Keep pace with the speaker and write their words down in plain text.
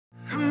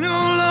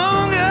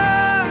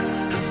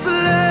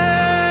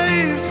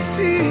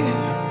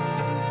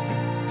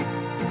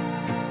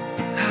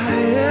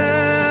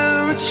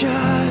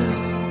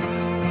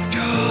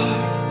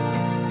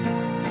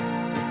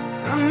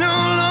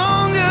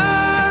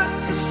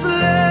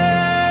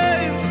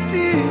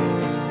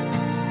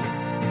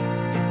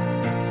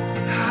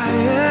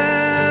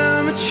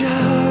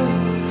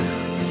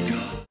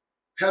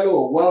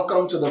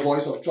Welcome to the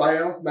Voice of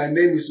Triumph. My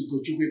name is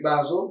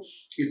IKPEAZU.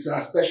 It's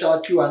a special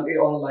Q&A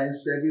online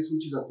service,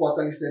 which is a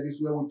quarterly service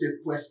where we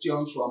take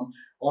questions from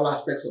all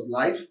aspects of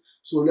life.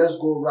 So let's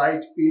go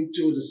right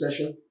into the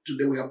session.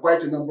 Today we have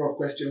quite a number of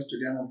questions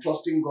today, and I'm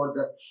trusting God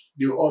that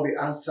they'll all be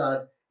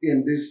answered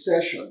in this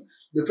session.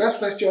 The first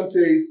question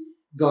says,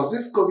 does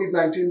this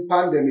COVID-19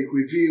 pandemic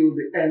reveal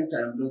the end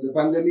time? Does the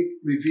pandemic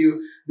reveal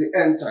the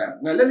end time?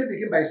 Now, let me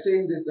begin by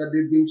saying this, that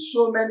there have been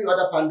so many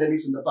other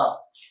pandemics in the past.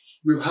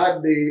 We've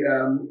had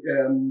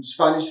the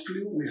Spanish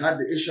flu, we had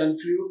the Asian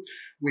flu,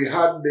 we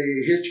had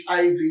the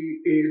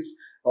HIV/AIDS,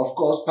 of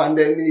course,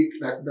 pandemic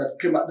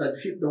that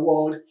hit the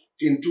world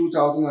in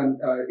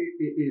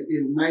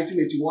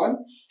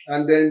 1981,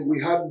 and then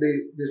we had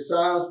the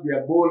SARS, the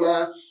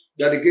Ebola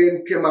that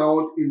again came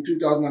out in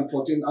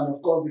 2014, and of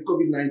course the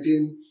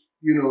COVID-19,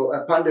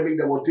 a pandemic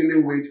that we're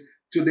dealing with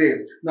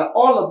today. Now,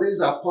 all of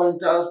these are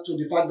pointers to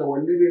the fact that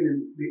we're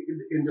living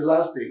in the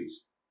last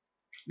days.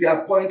 They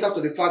are pointers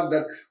to the fact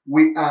that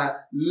we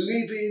are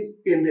living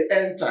in the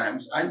end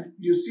times. And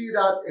you see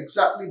that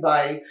exactly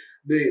by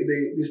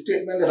the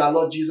statement that our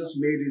Lord Jesus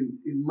made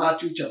in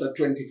Matthew chapter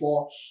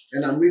 24.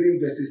 And I'm reading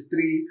verses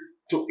 3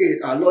 to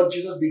 8. Our Lord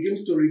Jesus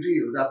begins to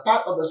reveal that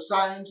part of the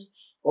signs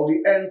of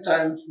the end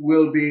times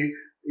will be,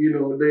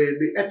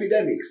 the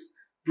epidemics.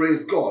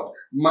 Praise God.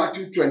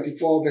 Matthew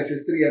 24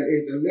 verses 3 and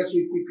 8. And let's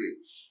read quickly.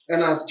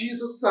 And as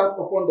Jesus sat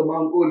upon the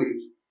Mount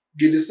Olives,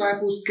 the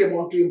disciples came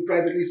unto him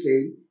privately,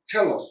 saying,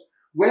 Tell us,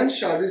 when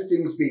shall these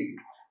things be?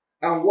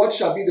 And what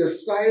shall be the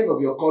sign of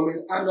your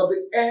coming and of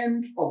the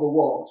end of the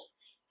world?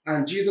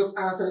 And Jesus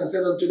answered and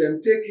said unto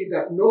them, Take heed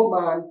that no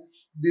man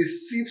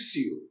deceives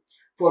you.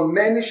 For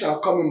many shall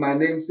come in my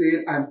name,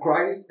 saying, I am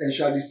Christ, and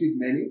shall deceive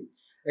many.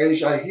 And you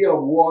shall hear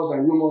of wars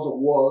and rumors of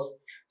wars.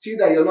 See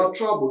that you are not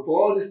troubled,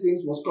 for all these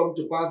things must come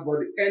to pass, but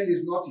the end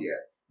is not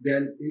yet.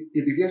 Then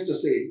he begins to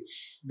say,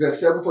 verse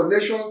 7, For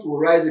nations will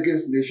rise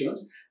against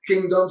nations,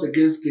 kingdoms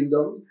against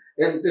kingdoms,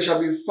 and there shall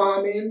be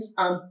famines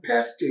and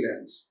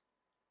pestilence.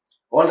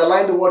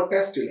 Underline the word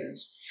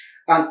pestilence.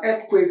 And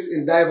earthquakes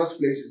in diverse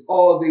places.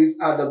 All these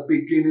are the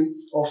beginning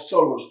of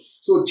sorrows.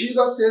 So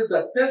Jesus says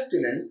that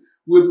pestilence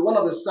will be one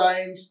of the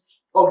signs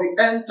of the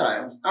end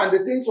times. And the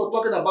things we're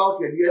talking about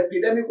here, the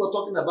epidemic we're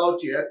talking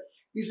about here,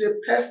 is a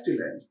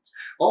pestilence.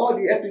 All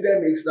the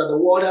epidemics that the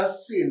world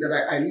has seen that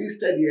I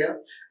listed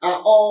here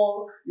are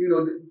all,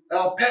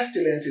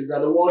 pestilences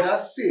that the world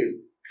has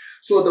seen.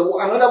 So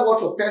another word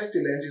for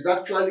pestilence is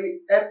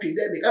actually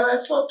epidemic. And I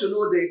sought to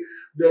know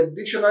the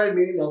dictionary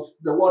meaning of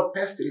the word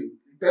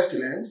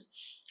pestilence.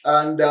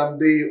 And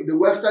the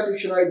Webster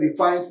Dictionary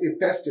defines a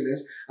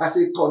pestilence as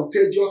a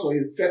contagious or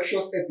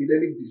infectious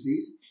epidemic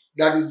disease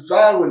that is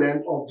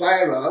virulent or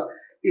viral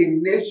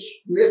in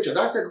nature.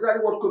 That's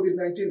exactly what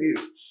COVID-19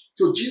 is.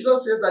 So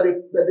Jesus says that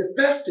the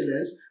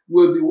pestilence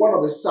will be one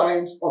of the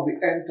signs of the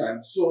end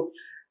times. So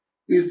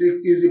is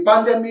the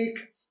pandemic,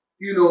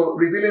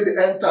 revealing the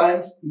end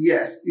times?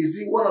 Yes. Is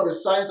it one of the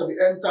signs of the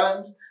end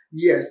times?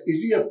 Yes.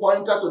 Is it a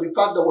pointer to the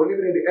fact that we're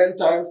living in the end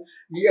times?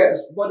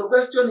 Yes. But the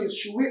question is,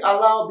 should we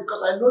allow,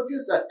 because I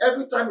noticed that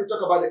every time we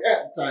talk about the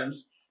end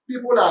times,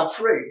 people are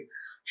afraid.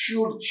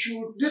 Should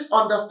this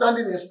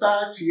understanding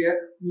inspire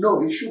fear?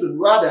 No, it shouldn't.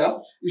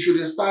 Rather, it should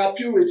inspire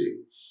purity.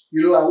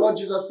 Our Lord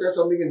Jesus said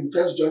something in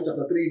 1 John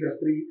chapter 3, verse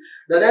 3,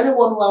 that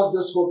anyone who has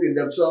this hope in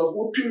themselves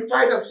will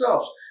purify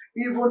themselves,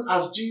 even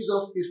as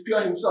Jesus is pure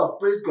himself.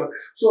 Praise God.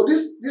 So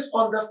this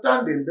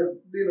understanding that,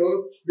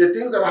 the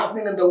things that are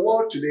happening in the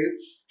world today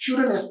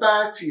shouldn't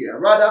inspire fear.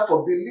 Rather,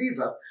 for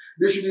believers,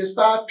 they should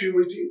inspire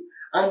purity,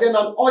 and then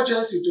an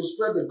urgency to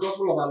spread the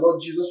gospel of our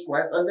Lord Jesus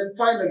Christ, and then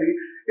finally,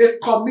 a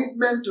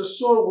commitment to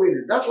soul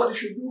winning. That's what it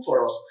should do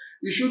for us.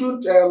 It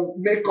shouldn't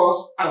make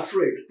us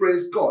afraid.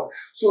 Praise God.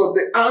 So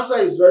the answer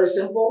is very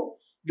simple.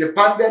 The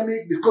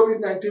pandemic, the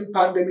COVID-19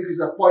 pandemic,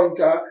 is a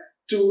pointer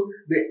to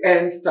the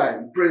end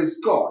time. Praise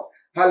God.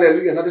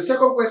 Hallelujah. Now the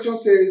second question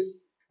says,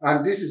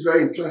 and this is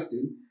very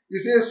interesting,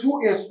 it says,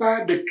 who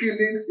inspired the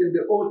killings in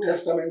the Old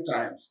Testament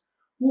times?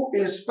 Who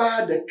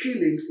inspired the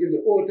killings in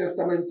the Old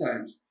Testament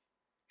times?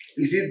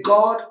 Is it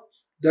God,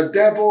 the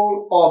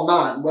devil, or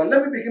man? Well,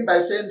 let me begin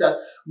by saying that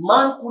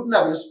man couldn't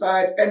have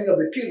inspired any of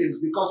the killings,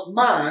 because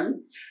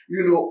man,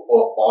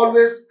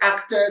 always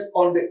acted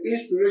on the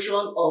inspiration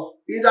of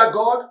either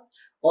God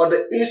or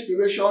the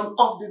inspiration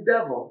of the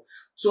devil.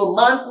 So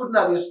man couldn't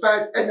have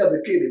inspired any of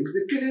the killings.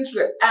 The killings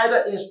were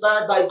either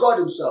inspired by God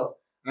himself,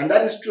 and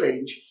that is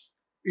strange,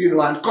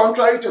 and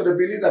contrary to the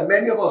belief that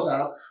many of us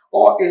have,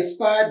 or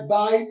inspired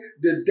by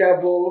the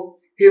devil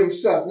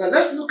himself. Now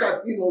let's look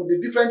at, the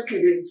different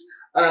killings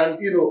and,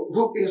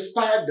 who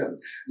inspired them.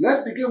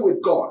 Let's begin with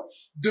God.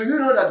 Do you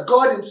know that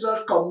God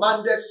himself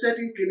commanded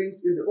certain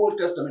killings in the Old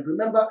Testament?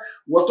 Remember,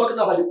 we're talking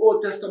about the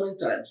Old Testament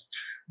times.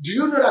 Do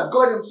you know that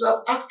God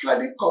himself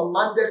actually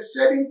commanded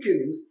certain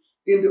killings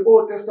in the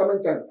Old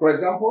Testament times? For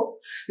example,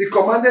 he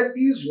commanded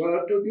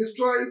Israel to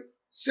destroy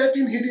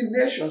certain hidden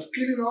nations,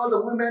 killing all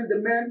the women, the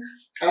men,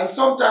 and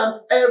sometimes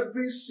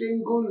every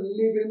single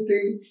living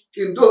thing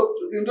in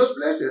those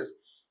places.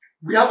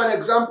 We have an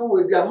example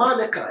with the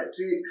Amalekites.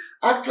 He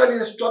actually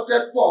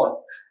instructed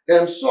Paul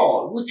and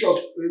Saul, which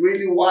was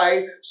really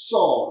why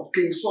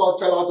King Saul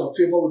fell out of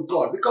favor with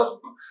God, because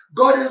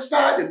God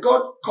inspired him.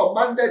 God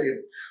commanded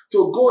him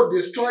to go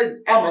destroy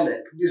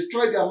Amalek,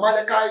 destroy the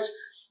Amalekites,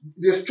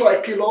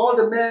 kill all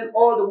the men,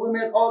 all the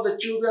women, all the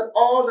children,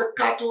 all the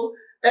cattle,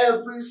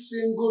 every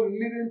single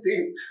living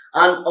thing.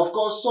 And of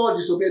course, Saul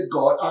disobeyed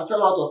God and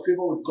fell out of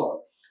favor with God.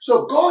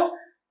 So God,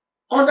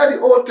 in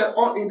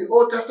the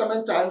Old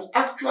Testament times,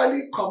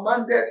 actually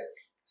commanded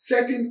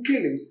certain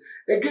killings.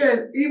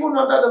 Again, even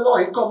under the law,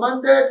 he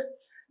commanded,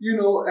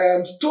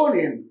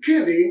 stoning,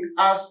 killing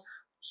as,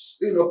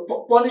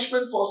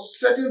 punishment for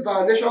certain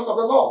violations of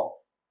the law.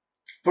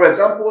 For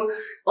example,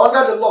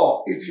 under the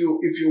law, if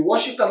you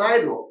worshipped an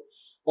idol,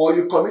 or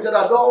you committed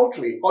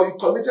adultery, or you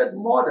committed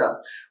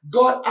murder,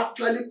 God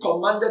actually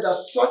commanded that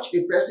such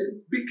a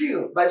person be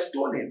killed by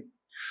stoning.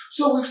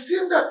 So we've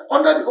seen that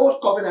under the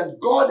Old Covenant,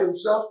 God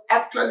himself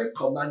actually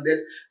commanded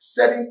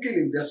certain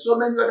killings. There's so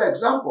many other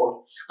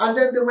examples. And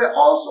then there were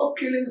also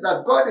killings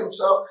that God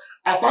himself,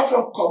 apart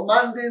from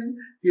commanding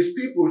his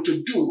people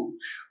to do,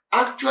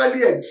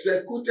 actually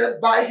executed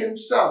by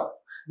himself.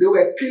 There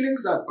were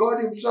killings that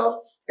God himself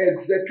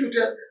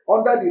executed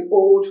under the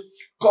Old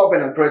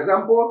Covenant. For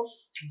example,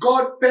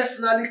 God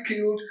personally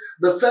killed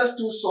the first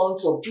two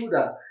sons of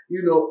Judah,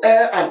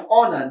 Er and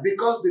Onan,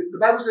 because the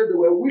Bible says they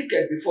were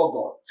wicked before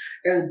God.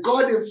 And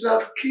God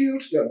himself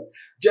killed them.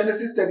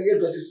 Genesis 38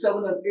 verses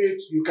 7 and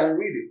 8, you can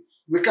read it.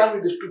 We can't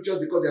read the scriptures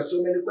because there are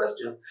so many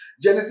questions.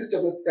 Genesis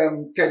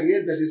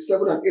 38 verses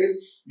 7 and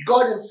 8,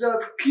 God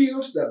himself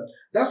killed them.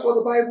 That's what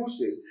the Bible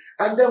says.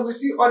 And then we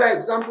see other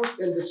examples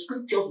in the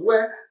scriptures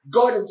where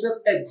God himself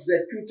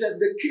executed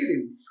the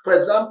killing. For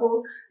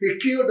example, he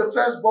killed the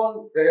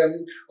firstborn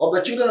of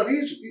the children of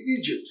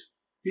Egypt.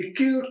 He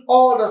killed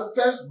all the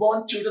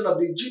firstborn children of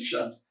the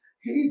Egyptians.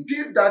 He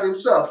did that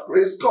himself,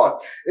 praise God.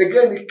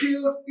 Again, he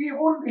killed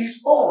even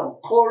his own,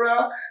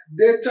 Korah,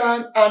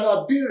 Dathan, and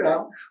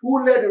Abiram,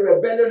 who led a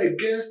rebellion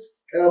against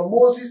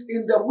Moses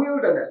in the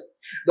wilderness.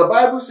 The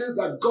Bible says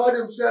that God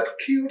himself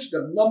killed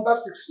them. Number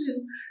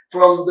 16,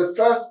 from the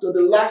first to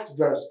the last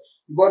verse.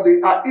 But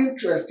our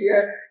interest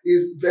here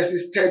is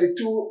verses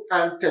 32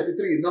 and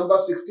 33. Number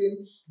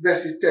 16,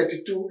 verses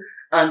 32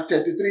 and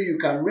 33. You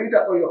can read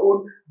that on your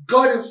own.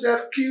 God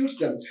himself kills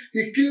them.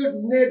 He killed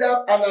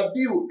Nadab and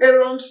Abihu,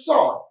 Aaron's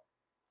son.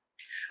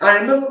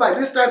 And remember, by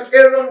this time,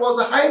 Aaron was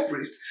a high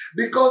priest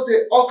because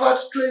they offered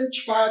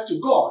strange fire to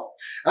God.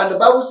 And the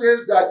Bible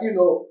says that,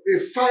 a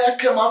fire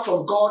came out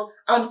from God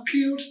and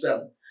killed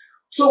them.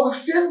 So we've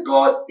seen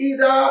God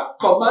either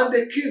command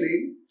a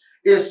killing,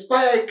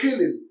 inspire a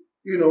killing,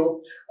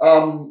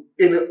 in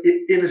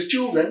his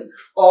children,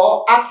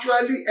 or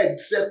actually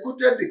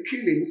executed the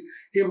killings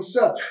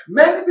himself.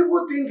 Many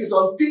people think it's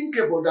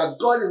unthinkable that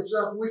God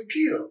himself will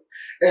kill,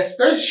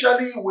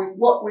 especially with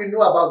what we know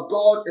about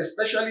God,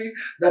 especially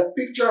the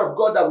picture of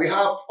God that we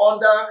have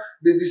under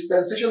the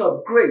dispensation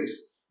of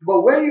grace.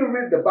 But when you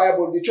read the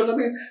Bible,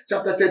 Deuteronomy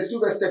chapter 32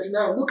 verse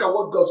 39, look at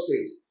what God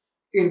says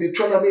in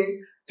Deuteronomy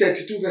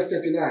 32 verse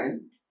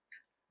 39.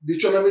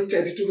 Deuteronomy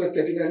 32 verse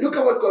 39. Look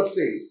at what God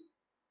says.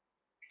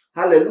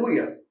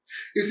 Hallelujah.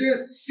 He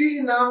says,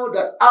 see now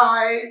that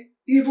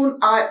even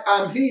I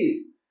am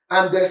he,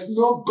 and there's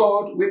no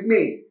God with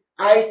me.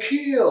 I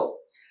kill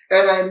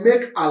and I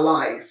make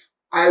alive.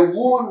 I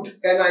wound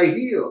and I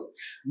heal.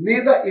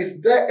 Neither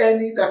is there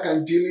any that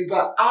can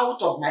deliver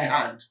out of my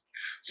hand.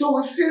 So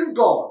we've seen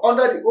God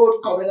under the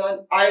Old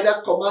Covenant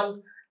either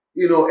command,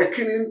 a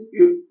killing,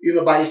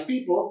 by his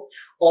people,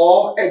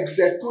 or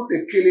execute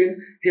the killing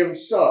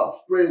himself.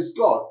 Praise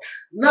God.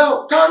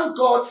 Now, thank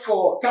God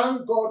for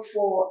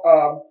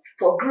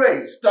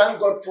grace. Thank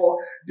God for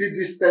the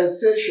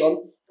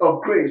dispensation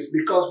of grace,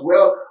 because,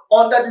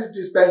 under this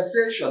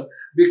dispensation,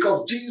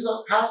 because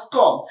Jesus has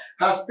come,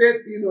 has paid,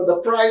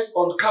 the price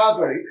on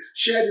Calvary,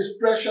 shed his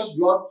precious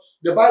blood.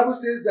 The Bible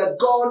says that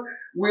God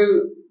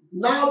will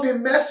now be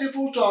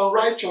merciful to our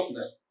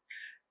righteousness.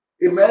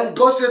 Amen.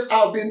 God says,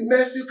 I'll be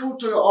merciful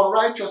to your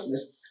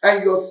unrighteousness,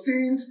 and your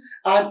sins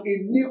and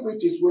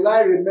iniquities will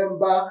I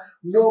remember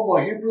no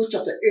more. Hebrews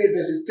chapter 8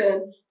 verses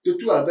 10 to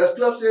 12. Verse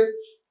 12 says,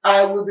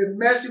 I will be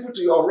merciful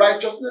to your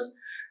righteousness.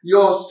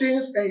 Your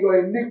sins and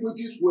your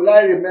iniquities will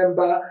I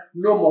remember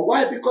no more.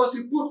 Why? Because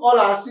he put all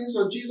our sins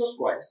on Jesus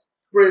Christ.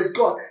 Praise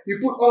God. He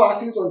put all our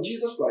sins on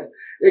Jesus Christ.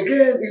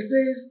 Again, he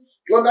says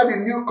under the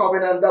new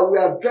covenant that we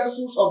are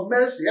vessels of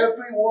mercy.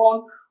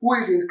 Everyone who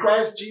is in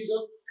Christ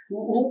Jesus,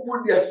 who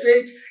put their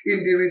faith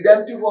in the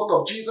redemptive work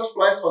of Jesus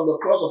Christ on the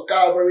cross of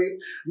Calvary,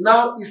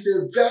 now is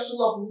a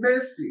vessel of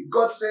mercy.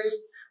 God says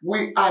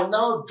we are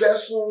now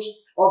vessels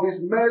of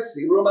his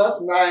mercy.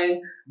 Romans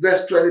 9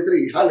 verse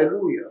 23.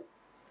 Hallelujah.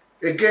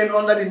 Again,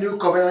 under the new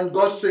covenant,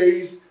 God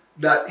says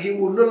that he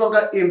will no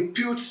longer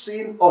impute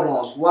sin on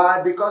us.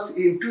 Why? Because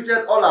he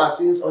imputed all our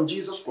sins on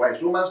Jesus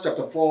Christ. Romans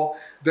chapter 4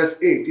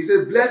 verse 8. He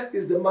says, blessed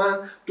is the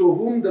man to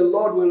whom the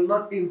Lord will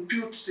not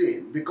impute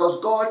sin, because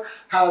God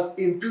has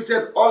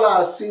imputed all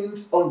our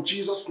sins on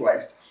Jesus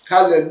Christ.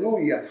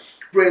 Hallelujah.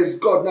 Praise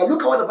God. Now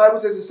look at what the Bible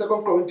says in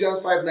 2 Corinthians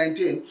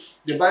 5:19.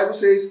 The Bible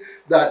says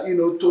that,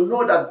 to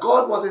know that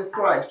God was in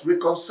Christ,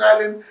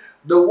 reconciling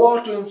the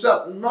world to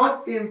himself,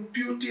 not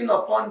imputing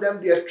upon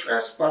them their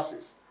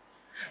trespasses,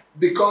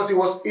 because he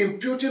was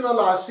imputing all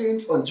our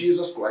sins on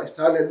Jesus Christ.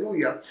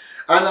 Hallelujah.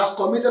 And has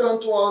committed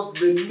unto us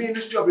the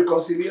ministry of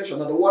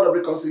reconciliation, or the word of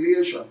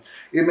reconciliation.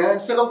 Amen.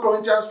 2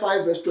 Corinthians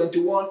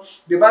 5:21,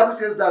 the Bible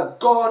says that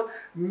God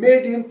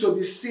made him to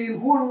be sin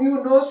who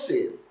knew no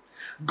sin.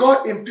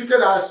 God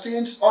imputed our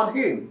sins on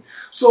him.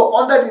 So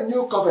under the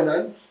new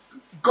covenant,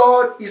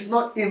 God is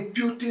not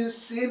imputing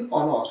sin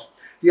on us.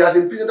 He has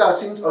imputed our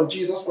sins on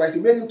Jesus Christ. He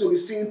made him to be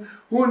sin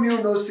who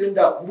knew no sin,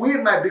 that we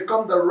might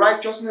become the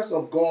righteousness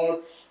of God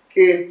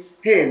in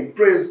him.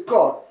 Praise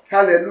God.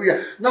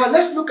 Hallelujah. Now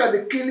let's look at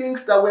the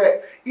killings that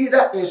were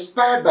either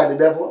inspired by the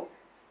devil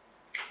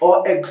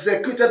or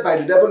executed by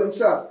the devil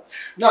himself.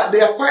 Now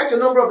there are quite a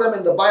number of them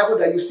in the Bible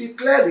that you see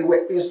clearly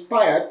were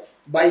inspired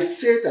by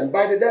Satan,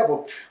 by the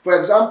devil. For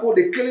example,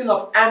 the killing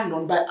of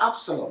Amnon by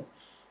Absalom.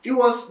 It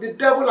was the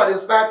devil that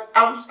inspired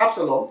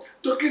Absalom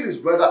to kill his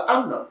brother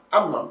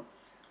Amnon.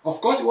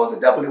 Of course, it was the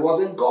devil. It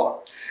wasn't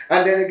God.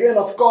 And then again,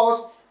 of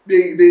course,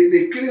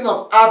 the killing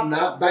of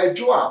Abner by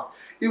Joab.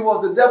 It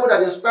was the devil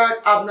that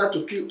inspired Abner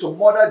to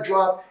murder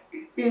Joab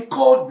in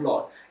cold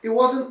blood. It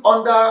wasn't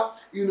under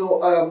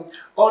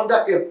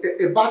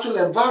a battle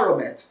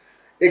environment.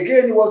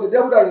 Again, it was the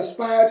devil that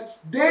inspired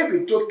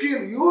David to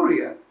kill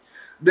Uriah,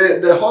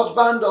 the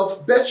husband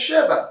of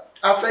Bathsheba,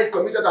 after he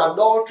committed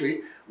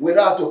adultery with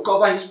her to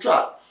cover his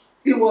track.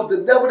 It was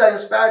the devil that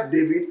inspired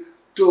David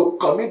to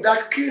commit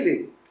that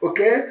killing.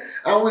 Okay?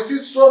 And we see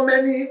so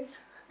many,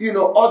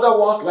 other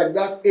ones like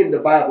that in the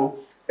Bible.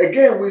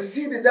 Again, we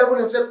see the devil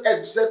himself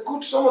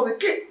execute some of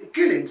the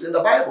killings in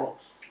the Bible.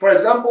 For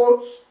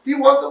example, he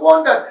was the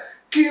one that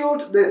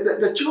killed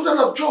the children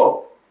of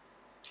Job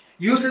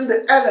using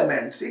the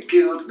elements. He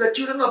killed the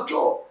children of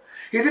Job.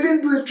 He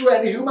didn't do it through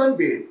any human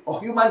being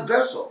or human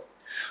vessel.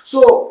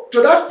 So,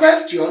 to that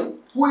question,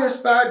 who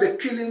inspired the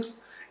killings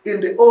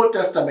in the Old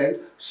Testament?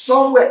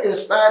 Some were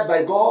inspired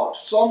by God,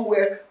 some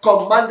were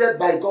commanded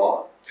by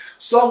God,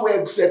 some were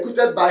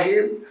executed by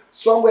him,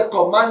 some were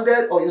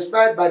commanded or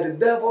inspired by the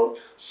devil,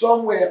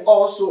 some were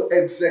also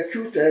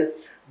executed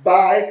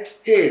by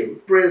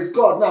him. Praise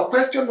God. Now,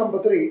 question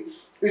number 3,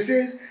 it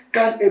says,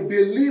 can a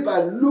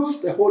believer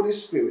lose the Holy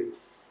Spirit?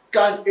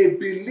 Can a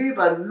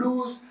believer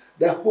lose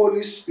the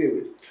Holy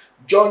Spirit?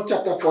 John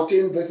chapter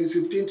 14, verses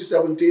 15 to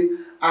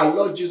 17, our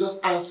Lord Jesus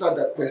answered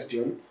that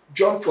question.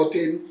 John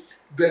 14,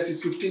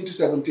 verses 15 to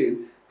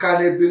 17.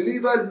 Can a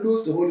believer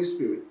lose the Holy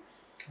Spirit?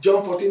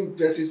 John 14,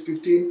 verses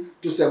 15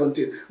 to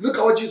 17. Look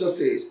at what Jesus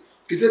says.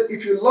 He said,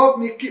 if you love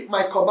me, keep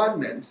my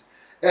commandments,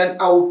 and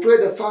I will pray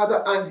the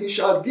Father, and he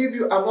shall give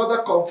you another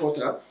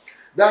comforter,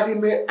 that he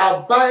may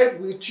abide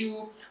with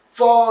you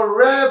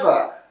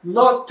forever.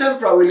 Not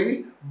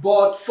temporarily,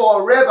 but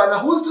forever. Now,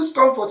 who's this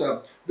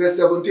comforter? Verse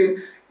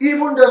 17.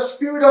 Even the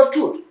Spirit of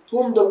truth,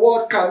 whom the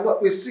world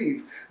cannot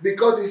receive,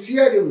 because he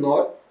seeth him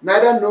not,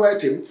 neither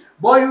knoweth him,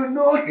 but you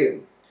know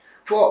him.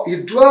 For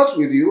he dwells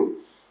with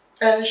you,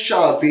 and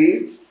shall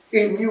be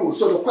in you.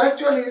 So the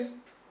question is,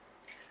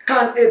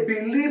 can a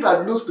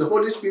believer lose the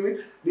Holy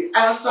Spirit? The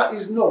answer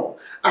is no.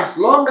 As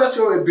long as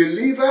you're a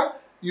believer,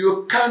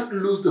 you can't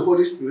lose the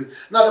Holy Spirit.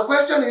 Now the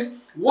question is,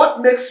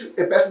 what makes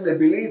a person a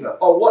believer?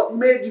 Or what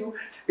made you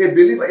a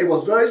believer? It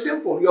was very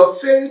simple. Your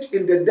faith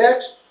in the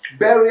death,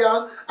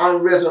 burial,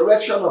 and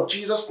resurrection of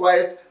Jesus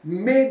Christ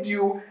made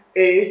you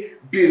a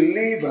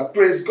believer.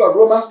 Praise God.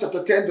 Romans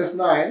chapter 10, verse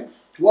 9.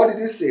 What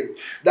did it say?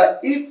 That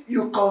if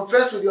you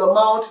confess with your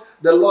mouth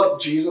the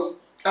Lord Jesus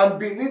and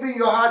believe in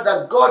your heart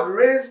that God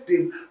raised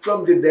him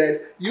from the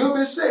dead, you'll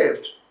be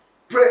saved.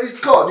 Praise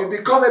God. You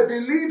become a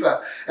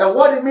believer. And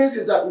what it means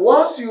is that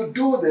once you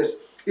do this,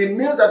 it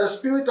means that the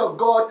Spirit of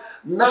God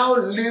now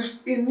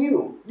lives in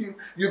you.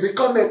 You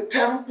become a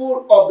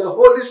temple of the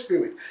Holy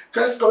Spirit.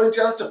 1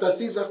 Corinthians chapter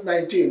 6, verse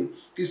 19.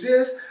 It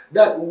says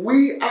that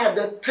we are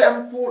the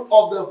temple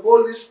of the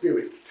Holy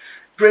Spirit.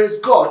 Praise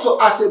God.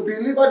 So as a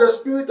believer, the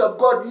Spirit of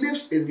God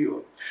lives in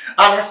you.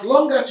 And as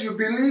long as you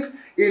believe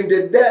in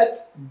the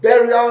death,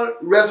 burial,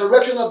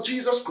 resurrection of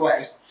Jesus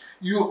Christ,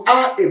 you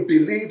are a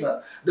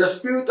believer. The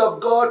Spirit of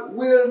God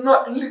will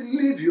not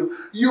leave you.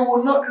 You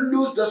will not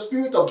lose the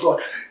Spirit of God.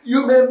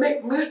 You may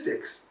make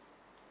mistakes.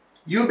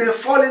 You may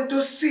fall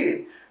into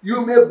sin.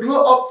 You may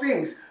blow up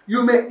things.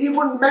 You may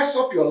even mess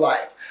up your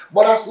life.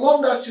 But as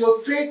long as your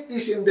faith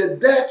is in the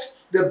death,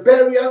 the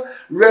burial,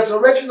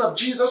 resurrection of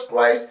Jesus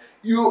Christ,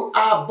 you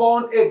are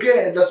born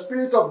again. The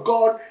Spirit of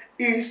God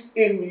is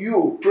in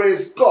you.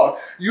 Praise God.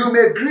 You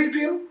may grieve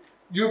him.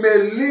 You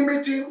may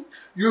limit him.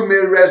 You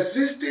may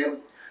resist him.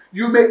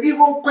 You may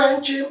even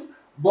quench him,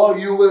 but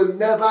you will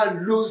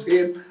never lose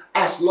him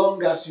as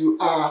long as you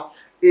are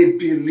a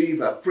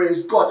believer.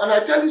 Praise God. And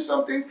I tell you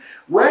something,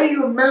 when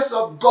you mess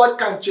up, God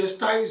can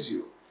chastise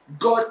you.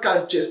 God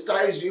can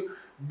chastise you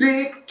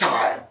big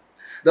time.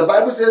 The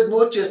Bible says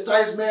no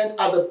chastisement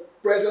at the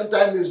present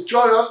time is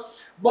joyous,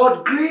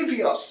 but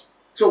grievous.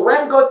 So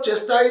when God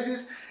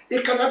chastises,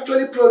 it can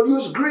actually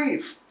produce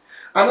grief.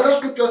 Another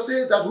scripture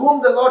says that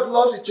whom the Lord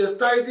loves, he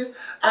chastises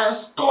and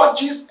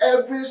scourges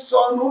every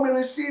son whom he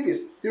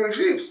receives.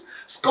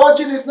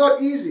 Scourging is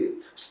not easy.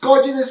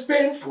 Scourging is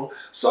painful.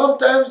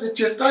 Sometimes the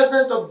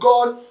chastisement of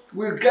God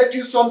will get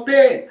you some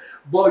pain,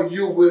 but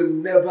you will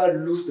never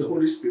lose the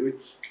Holy Spirit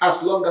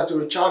as long as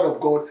you're a child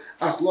of God,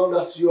 as long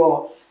as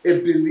you're a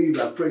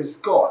believer. Praise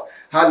God.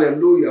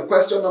 Hallelujah.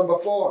 Question number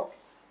 4.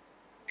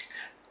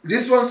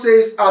 This one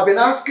says, I've been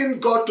asking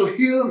God to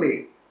heal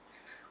me.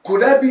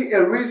 Could there be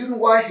a reason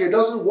why he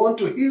doesn't want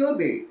to heal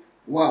me?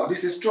 Wow,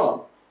 this is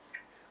strong.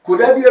 Could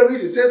there be a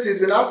reason? It says he's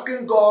been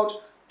asking God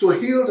to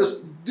heal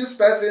this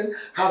person,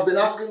 has been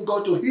asking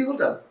God to heal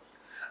them.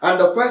 And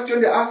the question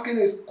they're asking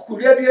is,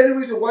 could there be any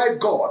reason why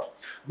God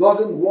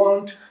doesn't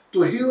want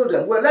to heal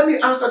them? Well, let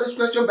me answer this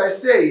question by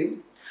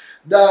saying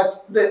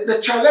that the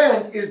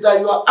challenge is that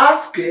you are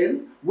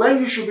asking when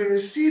you should be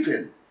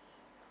receiving.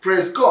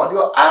 Praise God.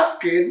 You're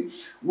asking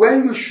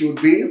when you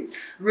should be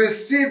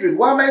receiving.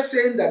 Why am I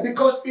saying that?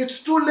 Because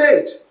it's too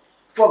late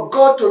for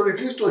God to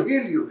refuse to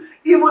heal you,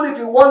 even if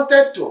he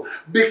wanted to,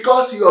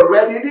 because he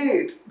already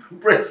did.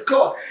 Praise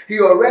God. He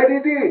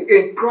already did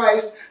in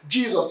Christ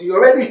Jesus. He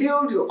already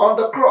healed you on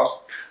the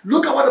cross.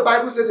 Look at what the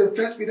Bible says in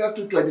 1 Peter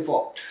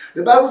 2:24.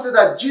 The Bible says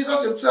that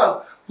Jesus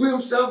himself, who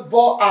himself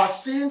bore our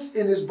sins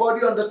in his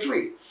body on the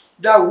tree,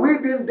 that we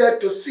being dead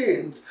to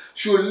sins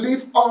should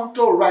live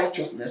unto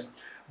righteousness,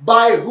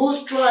 by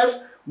whose stripes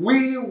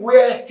we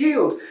were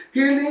healed.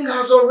 Healing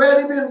has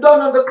already been done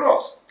on the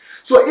cross.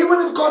 So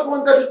even if God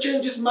wanted to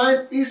change his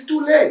mind, it's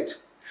too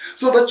late.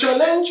 So the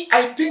challenge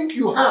I think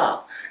you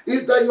have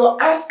is that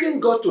you're asking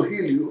God to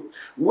heal you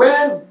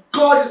when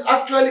God is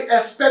actually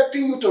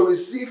expecting you to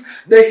receive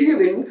the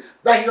healing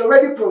that he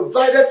already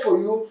provided for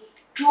you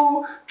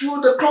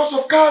through the cross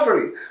of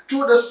Calvary,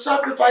 through the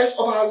sacrifice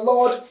of our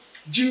Lord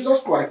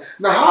Jesus Christ.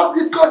 Now, how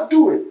did God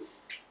do it?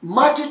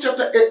 Matthew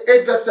chapter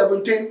 8 verse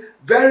 17,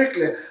 very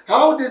clear.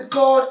 How did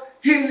God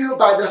heal you?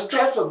 By the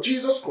stripes of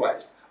Jesus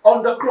Christ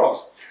on the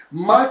cross.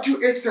 Matthew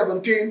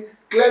 8:17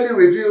 clearly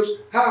reveals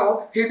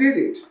how he did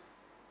it.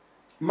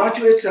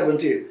 Matthew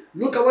 8:17.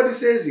 Look at what it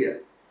says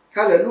here.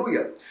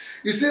 Hallelujah.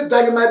 It says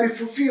that it might be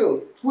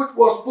fulfilled, which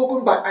was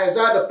spoken by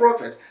Isaiah the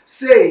prophet,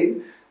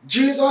 saying,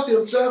 Jesus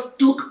himself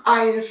took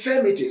our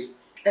infirmities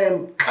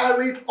and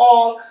carried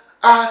all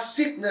our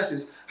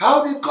sicknesses.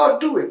 How did God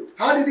do it?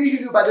 How did he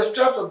heal you? By the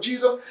stripes of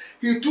Jesus.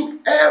 He took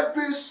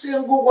every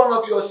single one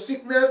of your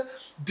sickness,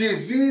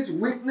 disease,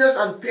 weakness,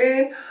 and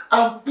pain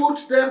and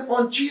put them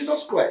on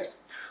Jesus Christ.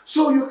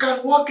 So you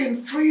can walk in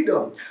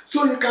freedom.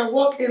 So you can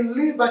walk in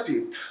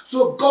liberty.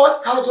 So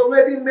God has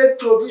already made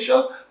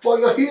provisions for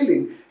your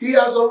healing. He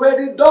has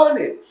already done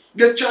it.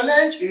 The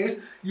challenge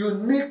is you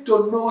need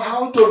to know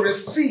how to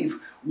receive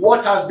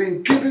what has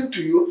been given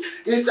to you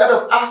instead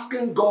of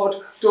asking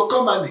God to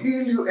come and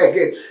heal you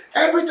again.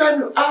 Every time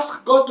you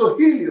ask God to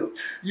heal you,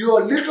 you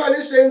are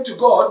literally saying to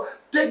God,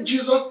 take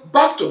Jesus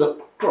back to the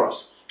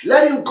cross.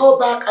 Let him go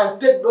back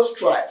and take those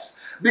stripes.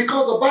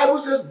 Because the Bible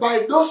says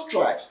by those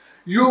stripes,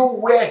 you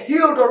were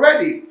healed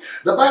already.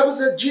 The Bible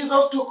says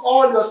Jesus took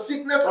all your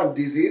sickness and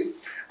disease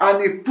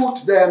and he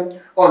put them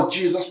on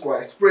Jesus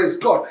Christ. Praise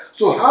God.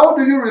 So how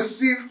do you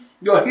receive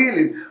your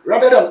healing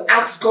rather than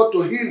ask God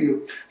to heal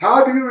you?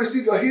 How do you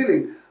receive your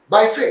healing?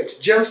 By faith.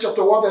 James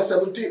chapter 1 verse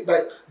 17.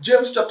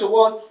 James chapter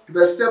 1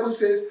 verse 7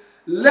 says,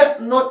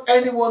 let not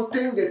anyone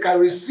think they can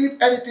receive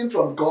anything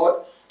from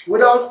God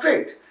without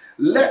faith.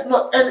 Let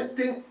not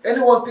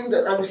anyone think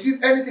that can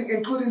receive anything,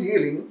 including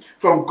healing,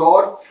 from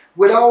God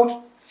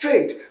without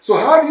faith. So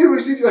how do you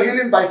receive your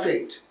healing? By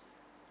faith.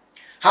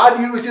 How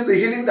do you receive the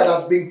healing that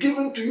has been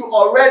given to you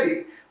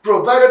already,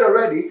 provided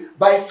already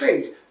by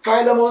faith?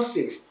 Philemon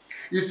 6.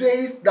 It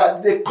says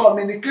that the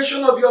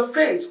communication of your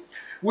faith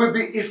will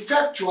be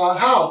effectual.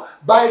 How?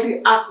 By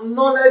the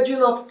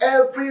acknowledging of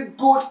every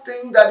good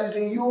thing that is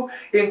in you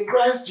in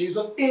Christ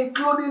Jesus,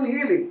 including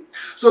healing.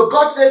 So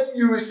God says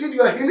you receive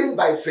your healing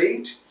by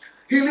faith.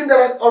 Healing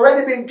that has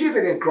already been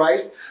given in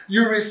Christ,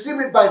 you receive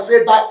it by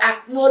faith, by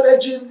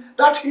acknowledging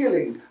that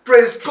healing.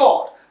 Praise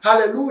God.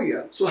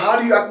 Hallelujah. So how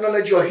do you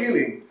acknowledge your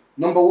healing?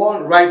 Number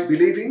 1, right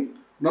believing.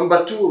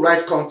 Number 2,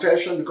 right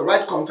confession. Because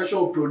right confession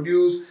will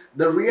produce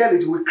the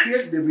reality, will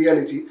create the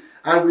reality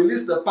and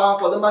release the power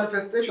for the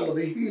manifestation of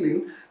the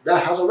healing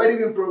that has already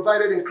been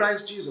provided in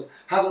Christ Jesus,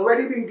 has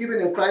already been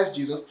given in Christ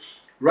Jesus.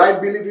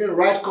 Right believing,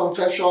 right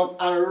confession,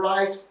 and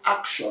right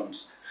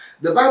actions.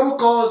 The Bible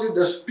calls it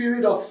the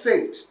spirit of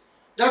faith.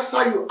 That's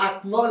how you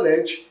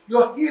acknowledge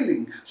your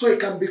healing, so it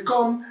can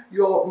become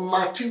your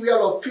material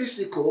or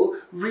physical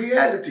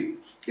reality.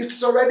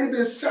 It's already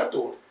been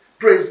settled.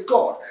 Praise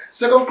God.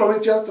 2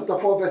 Corinthians chapter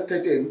 4 verse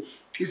 13.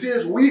 He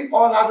says, we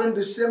all having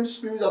the same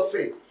spirit of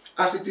faith,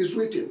 as it is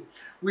written.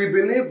 We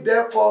believe,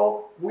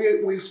 therefore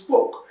we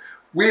spoke.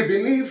 We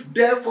believe,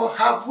 therefore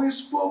have we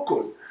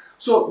spoken.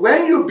 So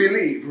when you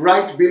believe,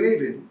 right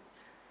believing,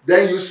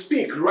 then you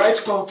speak right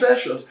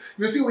confessions.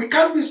 You see, we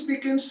can't be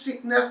speaking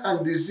sickness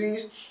and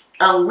disease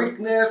and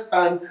weakness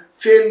and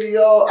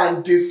failure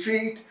and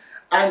defeat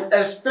and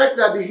expect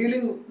that the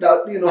healing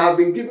that has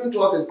been given to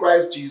us in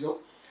Christ Jesus,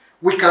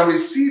 we can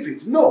receive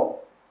it. No.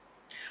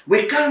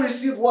 We can't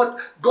receive what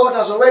God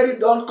has already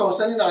done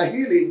concerning our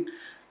healing,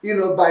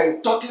 by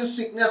talking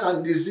sickness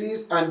and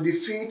disease and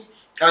defeat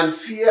and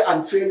fear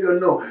and failure.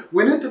 No.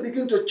 We need to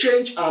begin to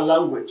change our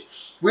language.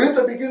 We need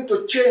to begin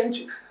to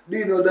change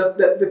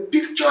the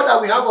picture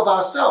that we have of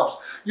ourselves.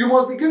 You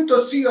must begin to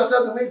see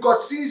yourself the way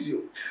God sees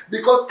you.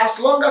 Because as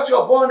long as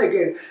you're born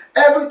again,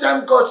 every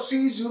time God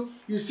sees you,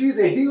 He sees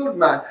a healed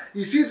man.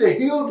 He sees a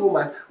healed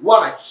woman.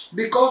 Why?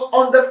 Because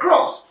on the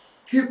cross,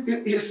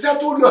 He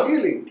settled your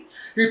healing.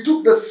 He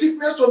took the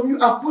sickness from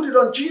you and put it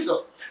on Jesus.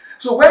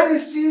 So when He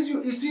sees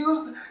you,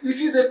 He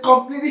sees a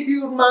completely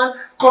healed man,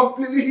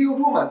 completely healed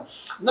woman.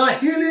 Now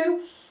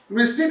healing,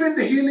 receiving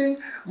the healing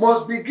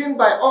must begin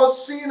by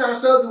us seeing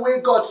ourselves the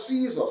way God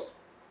sees us.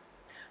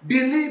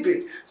 Believe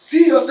it.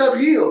 See yourself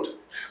healed.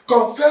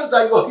 Confess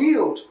that you're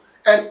healed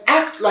and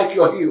act like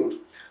you're healed.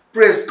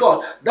 Praise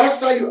God.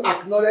 That's how you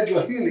acknowledge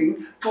your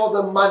healing for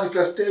the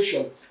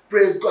manifestation.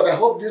 Praise God. I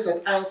hope this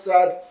has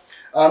answered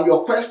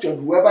your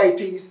question, whoever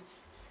it is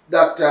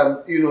that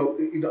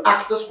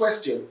asked this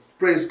question.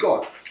 Praise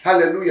God.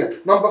 Hallelujah.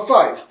 Number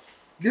 5.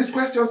 This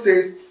question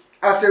says,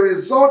 as a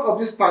result of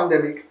this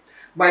pandemic,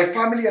 my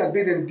family has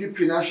been in deep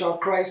financial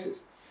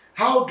crisis.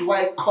 How do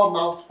I come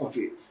out of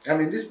it? I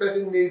mean, this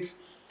person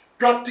needs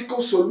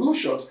practical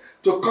solutions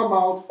to come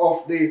out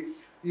of the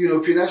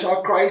financial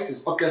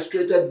crisis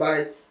orchestrated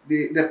by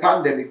the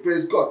pandemic.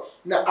 Praise God.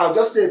 Now, I'll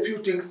just say a few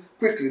things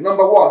quickly.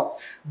 Number 1,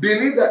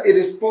 believe that it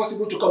is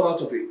possible to come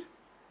out of it.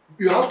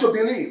 You have to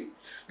believe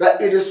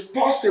that it is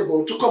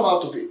possible to come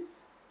out of it.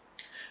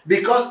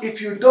 Because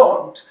if you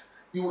don't,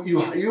 you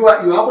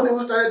haven't even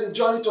started the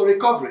journey to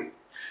recovery.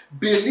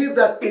 Believe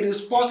that it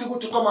is possible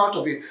to come out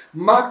of it.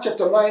 Mark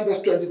chapter 9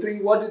 verse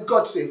 23, what did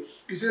God say?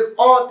 He says,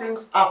 all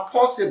things are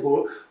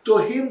possible to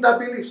him that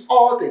believes.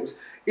 All things,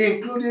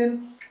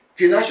 including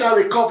financial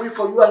recovery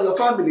for you and your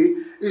family,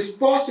 is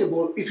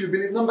possible if you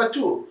believe. Number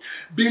 2,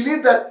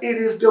 believe that it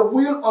is the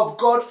will of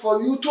God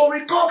for you to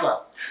recover,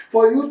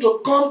 for you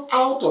to come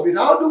out of it.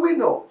 How do we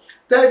know?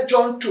 3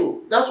 John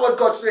 2, that's what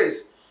God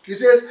says. He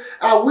says,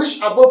 I wish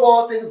above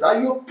all things that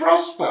you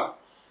prosper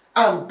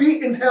and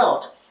be in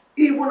health,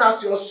 even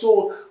as your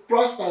soul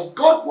prospers.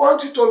 God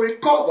wants you to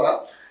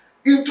recover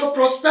into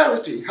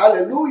prosperity.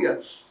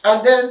 Hallelujah.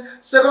 And then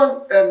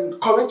 2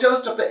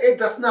 Corinthians chapter 8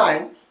 verse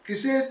 9, he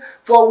says,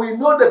 for we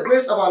know the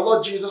grace of our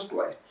Lord Jesus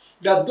Christ,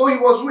 that though he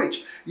was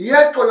rich,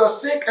 yet for your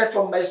sake and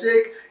for my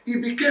sake, he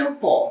became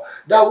poor,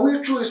 that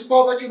we through his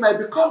poverty might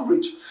become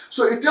rich.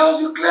 So it tells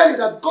you clearly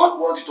that God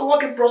wants you to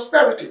walk in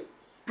prosperity.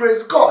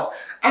 Praise God.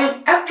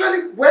 And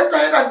actually went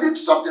ahead and did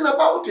something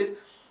about it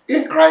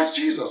in Christ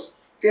Jesus.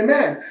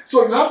 Amen.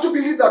 So you have to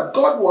believe that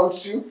God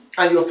wants you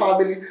and your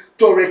family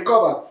to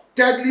recover.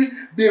 Thirdly,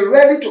 be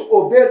ready to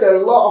obey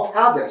the law of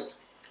harvest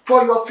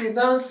for your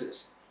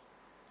finances.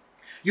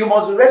 You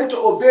must be ready to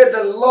obey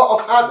the law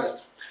of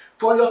harvest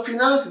for your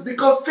finances,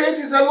 because faith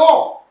is a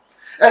law.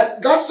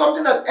 And that's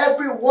something that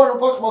every one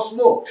of us must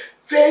know.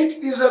 Faith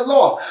is a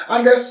law.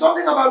 And there's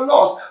something about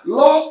laws.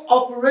 Laws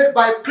operate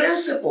by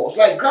principles,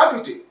 like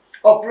gravity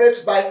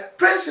operates by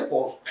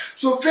principles.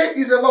 So faith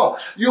is a law.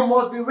 You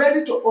must be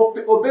ready to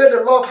obey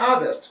the law of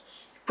harvest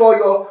for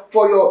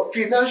your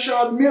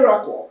financial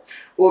miracle.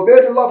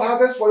 Obey the law of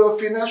harvest for your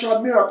financial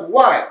miracle.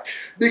 Why?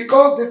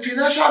 Because the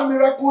financial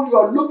miracle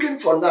you're looking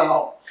for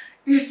now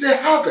is a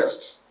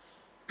harvest.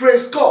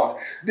 Praise God.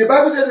 The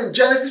Bible says in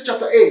Genesis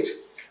chapter 8,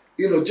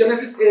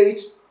 Genesis 8,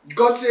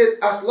 God says,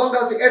 as long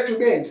as the earth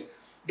remains,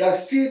 the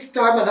seed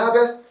time and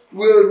harvest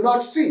will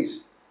not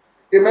cease.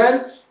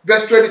 Amen.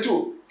 Verse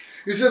 22.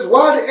 He says,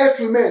 while the earth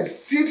remains,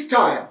 seed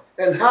time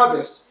and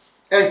harvest,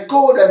 and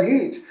cold and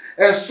heat,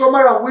 and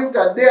summer and winter,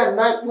 and day and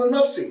night will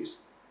not cease.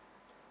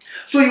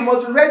 So you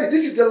must be ready.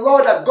 This is the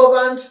law that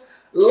governs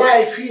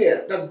life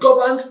here, that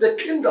governs the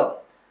kingdom.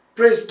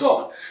 Praise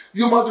God.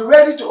 You must be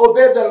ready to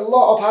obey the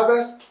law of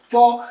harvest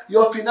for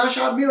your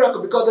financial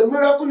miracle, because the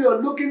miracle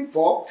you're looking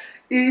for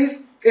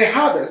is a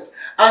harvest,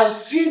 and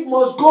seed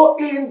must go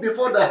in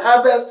before the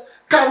harvest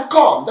can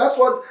come. That's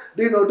what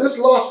this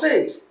law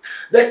says.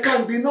 There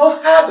can be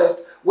no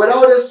harvest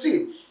without a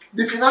seed.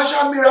 The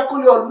financial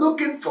miracle you're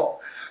looking for,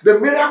 the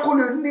miracle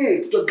you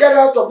need to get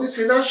out of this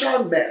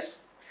financial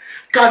mess,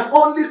 can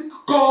only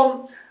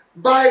come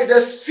by the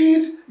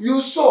seed you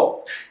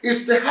sow.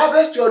 It's the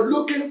harvest you're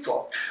looking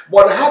for.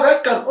 But the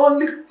harvest can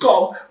only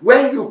come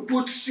when you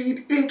put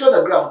seed into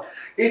the ground.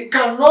 It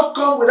cannot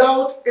come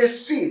without a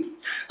seed.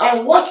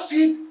 And what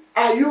seed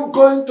are you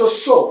going to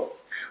sow?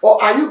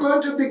 Or are you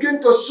going to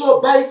begin to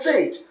sow by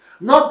faith?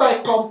 Not by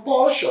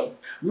compulsion,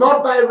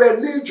 not by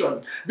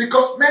religion.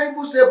 Because many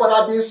people say, but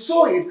I've been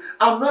sowing,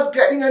 I'm not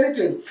getting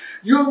anything.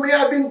 You may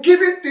have been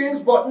giving things,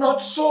 but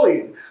not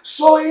sowing.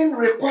 Sowing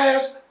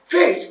requires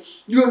faith.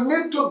 You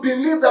need to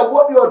believe that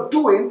what you're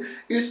doing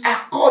is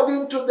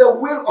according to the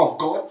will of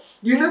God.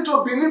 You need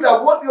to believe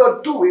that what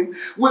you're doing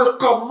will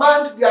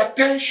command the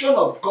attention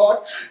of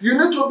God. You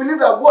need to believe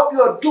that what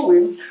you're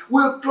doing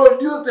will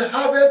produce the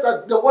harvest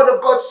that the Word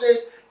of God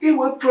says it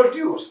will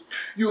produce.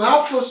 You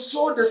have to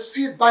sow the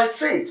seed by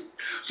faith.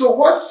 So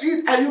what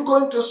seed are you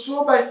going to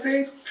sow by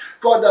faith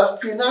for the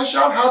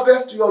financial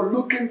harvest you're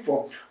looking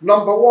for?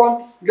 Number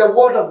one, the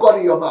word of God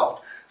in your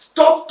mouth.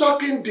 Stop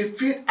talking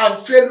defeat and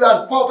failure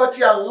and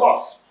poverty and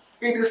loss.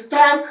 It is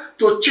time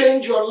to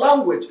change your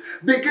language.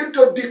 Begin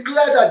to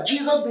declare that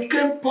Jesus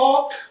became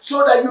poor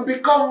so that you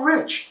become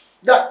rich.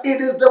 That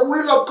it is the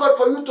will of God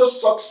for you to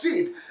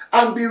succeed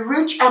and be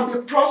rich and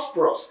be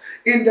prosperous.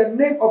 In the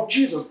name of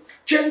Jesus,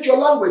 change your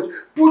language.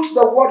 Put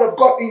the word of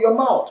God in your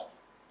mouth.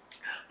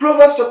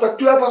 Proverbs chapter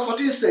 12 verse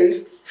 14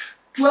 says,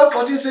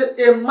 12:14 says,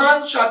 a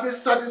man shall be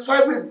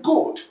satisfied with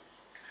good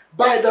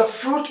by the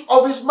fruit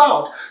of his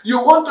mouth. You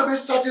want to be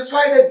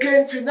satisfied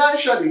again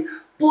financially,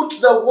 put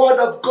the word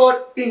of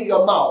God in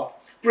your mouth.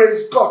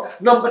 Praise God.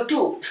 Number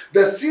two,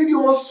 the seed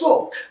you must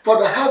sow for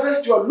the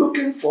harvest you're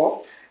looking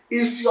for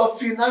is your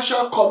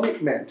financial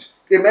commitment.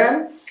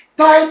 Amen.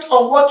 Tithe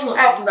on what you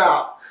have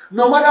now,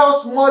 no matter how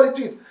small it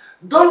is.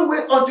 Don't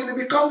wait until it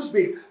becomes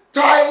big.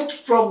 Tithe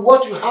from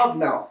what you have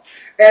now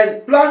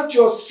and plant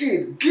your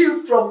seed.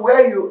 Give from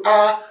where you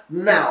are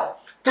now.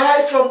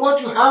 Tithe from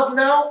what you have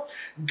now.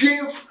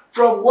 Give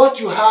from what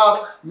you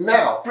have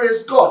now.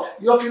 Praise God.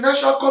 Your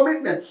financial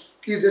commitment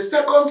is the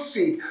second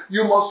seed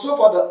you must sow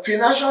for the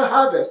financial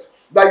harvest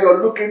that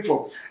you're looking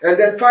for. And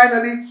then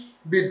finally,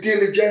 be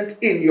diligent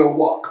in your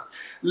work.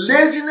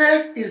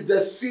 Laziness is the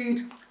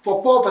seed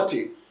for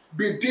poverty.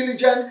 Be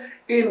diligent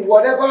in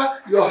whatever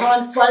your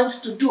hand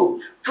finds to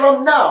do.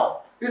 From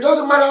now, it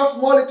doesn't matter how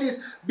small it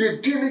is, be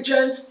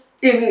diligent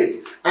in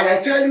it. And I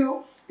tell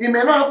you, it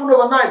may not happen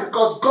overnight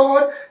because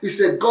God is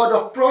a God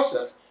of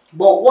process.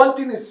 But one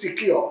thing is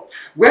secure.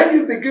 When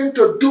you begin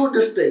to do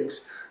these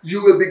things,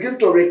 you will begin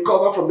to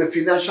recover from the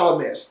financial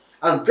mess.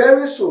 And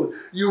very soon,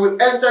 you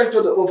will enter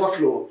into the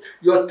overflow.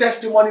 Your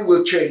testimony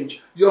will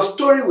change. Your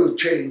story will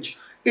change.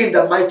 In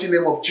the mighty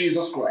name of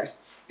Jesus Christ.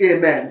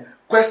 Amen.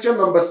 Question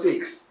number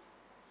 6.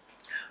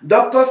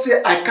 Doctors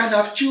say, I can't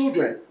have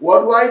children.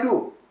 What do I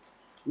do?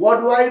 What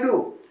do I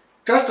do?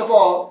 First of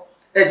all,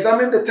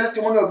 examine the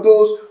testimony of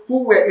those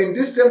who were in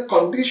this same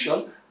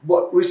condition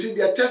but received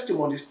their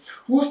testimonies,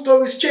 whose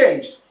stories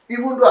changed,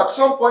 even though at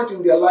some point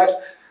in their lives,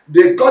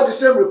 they got the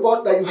same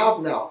report that you have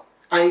now,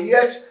 and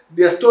yet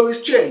their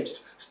stories changed.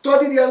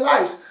 Study their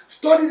lives.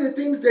 Study the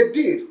things they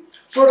did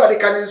so that it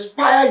can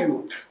inspire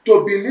you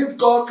to believe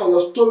God for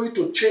your story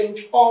to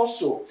change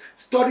also.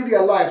 Study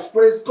their lives.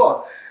 Praise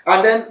God.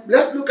 And then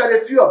let's look at a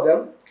few of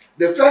them.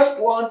 The first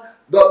one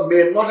that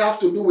may not have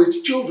to do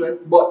with children,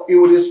 but it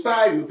will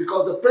inspire you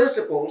because the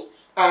principles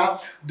are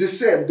the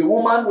same. The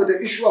woman with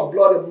the issue of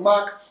blood in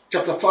Mark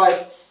chapter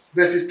 5,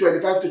 verses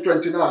 25 to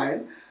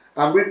 29,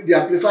 and read the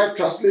Amplified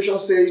Translation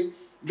says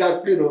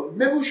that,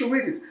 maybe we should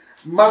read it.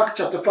 Mark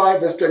chapter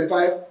 5, verse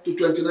 25 to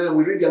 29.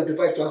 We read the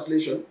Amplified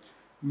Translation.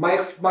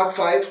 Mark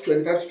 5,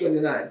 25 to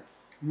 29.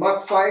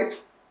 Mark 5,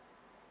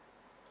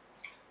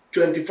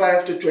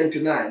 25 to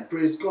 29.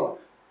 Praise God.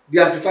 The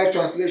Amplified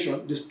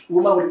Translation, this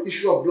woman with the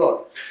issue of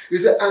blood. He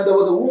said, and there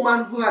was a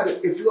woman who had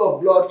a flow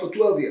of blood for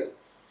 12 years,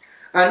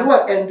 and who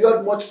had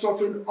endured much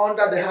suffering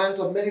under the hands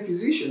of many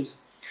physicians,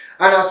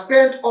 and had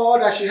spent all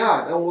that she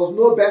had, and was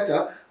no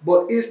better,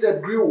 but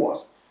instead grew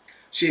worse.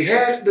 She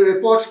heard the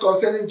reports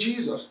concerning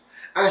Jesus,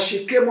 and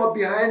she came up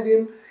behind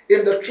him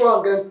in the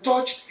throng and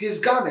touched his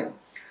garment.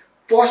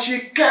 For she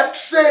kept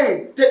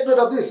saying, take note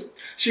of this,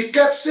 she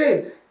kept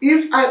saying,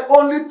 if I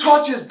only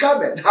touch his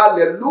garment,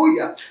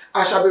 hallelujah,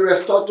 I shall be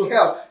restored to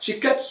health. She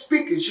kept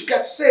speaking, she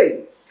kept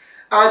saying,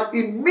 and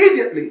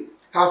immediately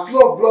her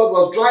flow of blood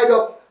was dried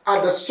up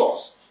at the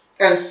source,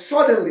 and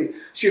suddenly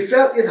she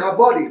felt in her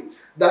body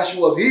that she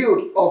was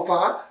healed of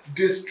her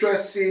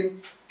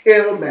distressing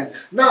ailment.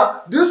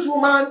 Now, this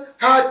woman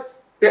had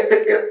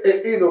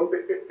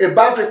a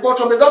bad report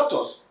from the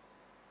doctors.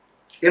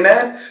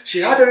 Amen. She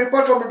had a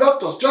report from the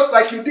doctors, just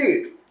like you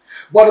did.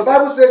 But the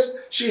Bible says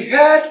she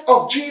heard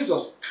of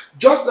Jesus,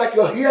 just like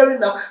you're hearing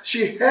now.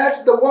 She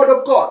heard the word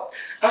of God.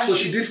 And so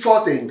she did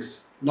 4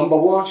 things. Number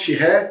 1, she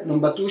heard.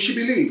 Number 2, she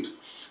believed.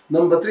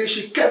 Number 3,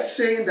 she kept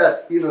saying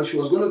that she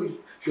was going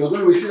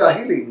to receive her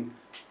healing,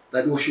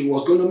 that she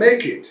was going to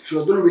make it. She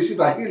was going to receive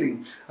her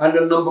healing. And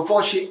then number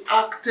 4, she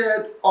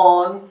acted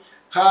on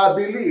her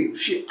belief.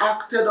 She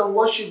acted on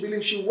what she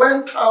believed. She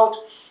went out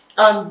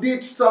and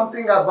did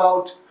something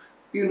about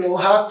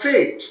her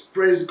faith.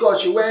 Praise God.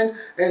 She went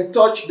and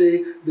touched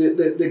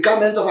the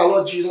garment of our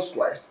Lord Jesus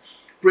Christ.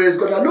 Praise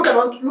God. Now look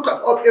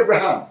at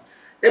Abraham.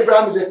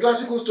 Abraham is a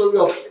classical story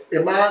of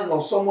a man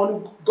or someone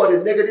who got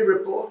a negative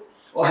report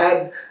or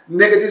had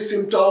negative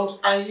symptoms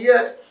and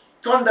yet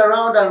turned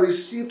around and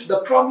received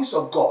the promise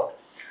of God.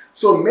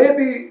 So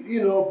maybe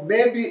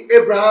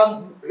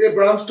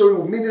Abraham's story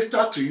will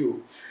minister to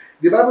you.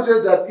 The Bible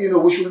says that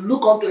we should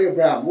look unto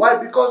Abraham. Why?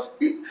 Because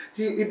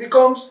he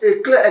becomes a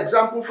clear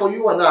example for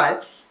you and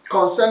I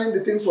concerning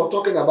the things we're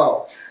talking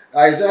about.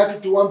 Isaiah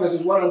 51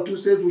 verses 1 and 2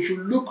 says we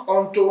should look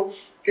unto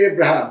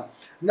Abraham.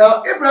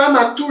 Now, Abraham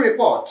had 2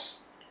 reports.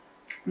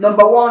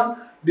 Number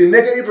 1, the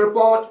negative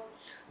report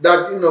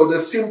that the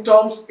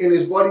symptoms in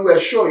his body were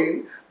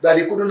showing that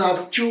he couldn't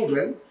have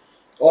children.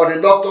 or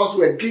the doctors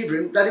were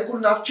given that he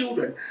couldn't have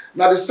children.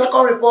 Now the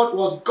second report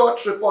was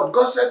God's report.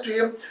 God said to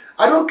him,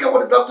 I don't care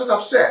what the doctors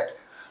have said.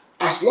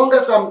 As long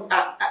as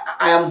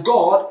I am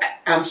God,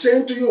 I'm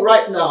saying to you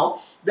right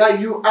now that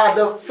you are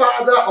the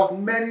father of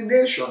many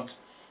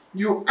nations.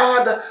 You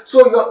are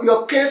so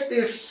your case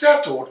is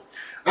settled.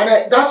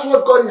 And that's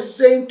what God is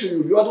saying to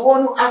you. You are the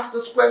one who asked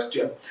this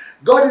question.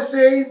 God is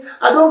saying,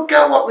 I don't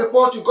care what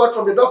report you got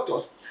from the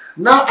doctors.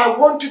 Now I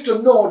want you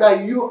to know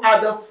that you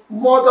are the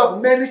mother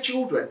of many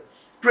children.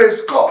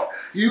 Praise God.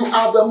 You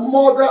are the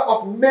mother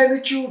of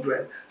many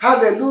children.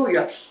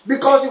 Hallelujah.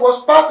 Because it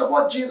was part of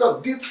what Jesus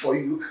did for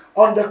you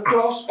on the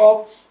cross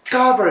of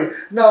Calvary.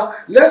 Now,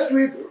 let's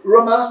read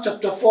Romans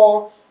chapter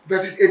 4,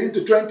 verses 18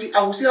 to 20,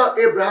 and we'll see how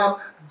Abraham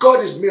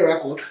got his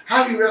miracle,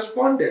 how he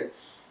responded.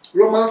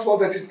 Romans 4,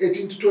 verses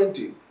 18 to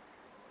 20.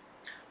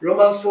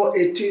 Romans 4,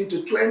 18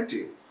 to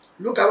 20.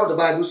 Look at what the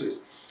Bible says.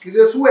 It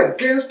says, who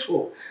against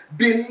hope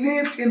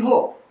believed in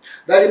hope,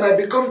 that he might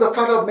become the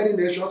father of many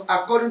nations,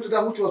 according to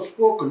that which was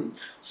spoken,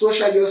 so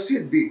shall your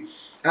seed be.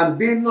 And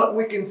being not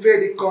weak in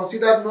faith, he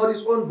considered not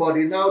his own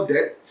body now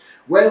dead,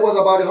 when he was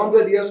about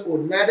 100 years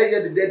old, neither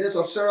yet the deadness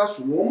of Sarah's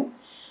womb.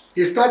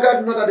 He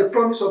staggered not at the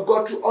promise of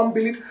God through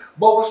unbelief,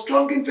 but was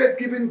strong in faith,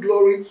 giving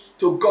glory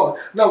to God.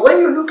 Now, when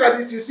you look at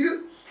it, you see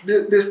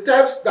the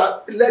steps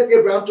that led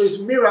Abraham to his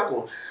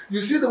miracle.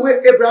 You see the way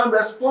Abraham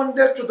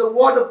responded to the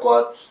word of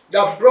God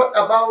that brought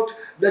about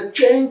the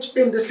change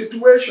in the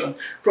situation,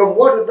 from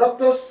what the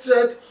doctor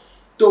said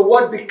to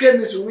what became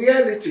his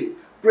reality.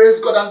 Praise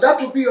God. And that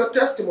will be your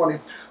testimony.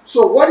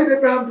 So what did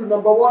Abraham do?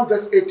 Number 1,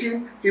 verse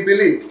 18, he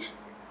believed.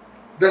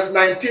 Verse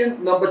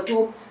 19, number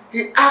 2,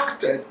 he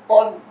acted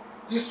on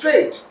his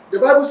faith. The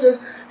Bible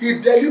says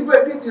he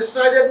deliberately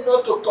decided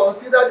not to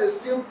consider the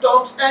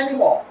symptoms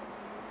anymore.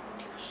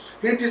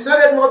 He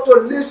decided not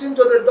to listen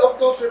to the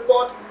doctor's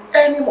report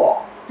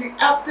anymore. He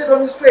acted on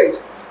his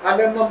faith. And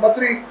then number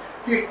 3,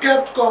 he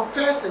kept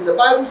confessing. The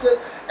Bible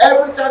says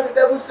every time the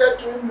devil said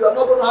to him, you are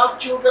not going to have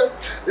children,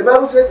 the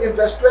Bible says in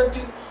verse 20,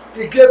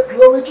 he gave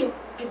glory to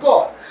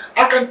God.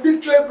 I can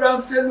picture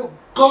Abraham saying, look,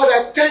 God,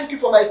 I thank you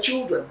for my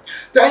children.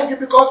 Thank you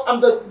because I'm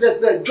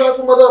the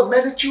joyful mother of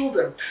many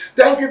children.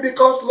 Thank you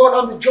because, Lord,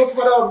 I'm the joyful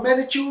father of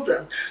many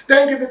children.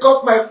 Thank you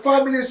because my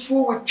family is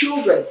full with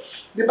children.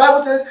 The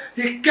Bible says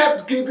he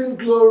kept giving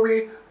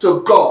glory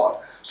to God.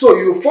 So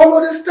you follow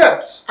the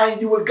steps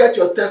and you will get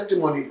your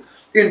testimony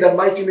in the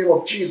mighty name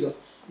of Jesus.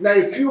 Now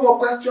a few more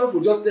questions.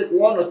 We'll just take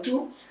 1 or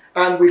 2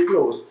 and we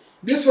close.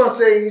 This one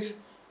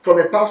says, from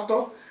a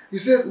pastor, he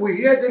says, we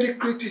hear daily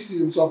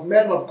criticisms of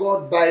men of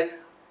God by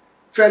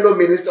fellow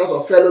ministers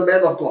or fellow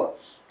men of God.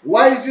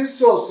 Why is it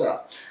so, sir?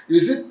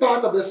 Is it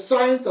part of the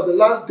signs of the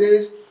last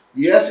days?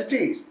 Yes, it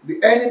is. The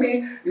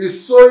enemy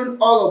is sowing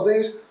all of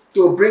this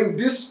to bring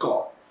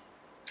discord,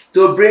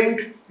 to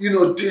bring,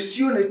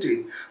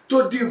 disunity,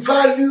 to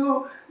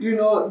devalue,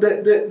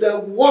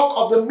 the work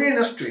of the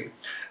ministry,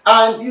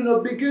 and,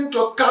 begin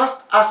to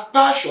cast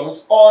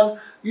aspersions on,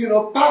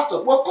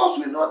 pastors. Well, of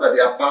course, we know that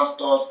there are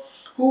pastors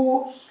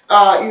who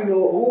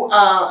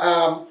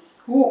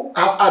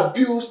have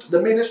abused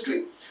the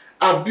ministry,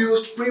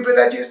 abused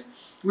privileges.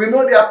 We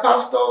know there are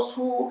pastors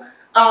who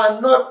are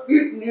not,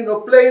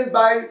 playing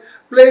by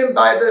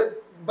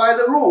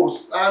the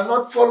rules, are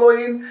not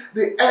following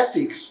the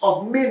ethics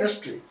of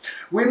ministry.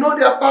 We know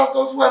there are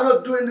pastors who are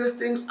not doing these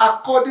things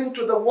according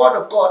to the word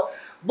of God.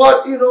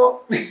 But,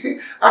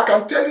 I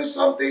can tell you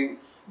something.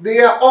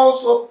 There are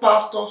also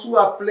pastors who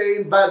are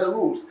playing by the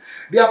rules.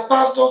 There are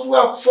pastors who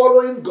are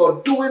following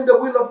God, doing the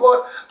will of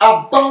God,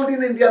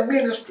 abounding in their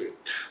ministry.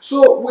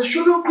 So we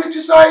shouldn't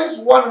criticize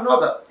one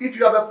another. If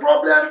you have a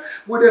problem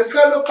with a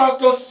fellow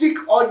pastor, seek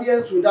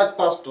audience with that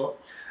pastor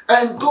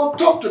and go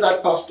talk to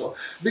that pastor.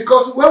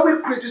 Because when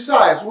we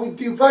criticize, we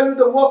devalue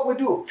the work we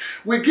do.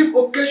 We give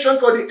occasion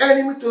for the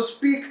enemy to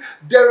speak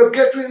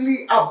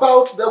derogatorily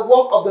about the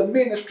work of the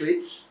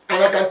ministry.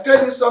 And I can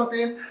tell you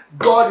something,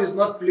 God is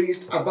not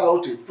pleased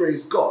about it.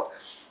 Praise God.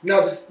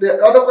 Now,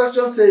 the other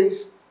question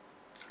says,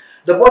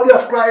 the body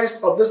of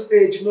Christ of this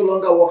age no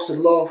longer walks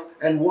in love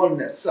and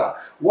oneness. Sir,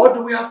 what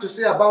do we have to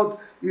say about,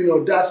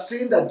 that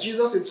sin that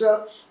Jesus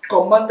himself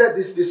commanded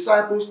his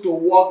disciples to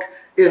walk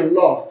in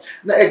love?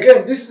 Now,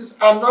 again, this is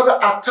another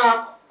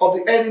attack of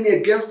the enemy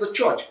against the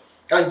church.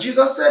 And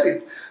Jesus said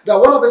it, that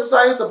one of the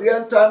signs of the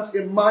end times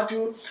in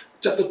Matthew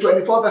chapter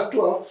 24, verse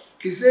 12,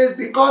 he says,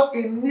 because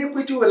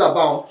iniquity will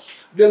abound,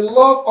 the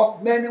love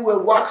of many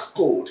will wax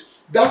cold.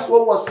 That's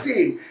what we're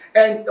seeing.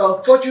 And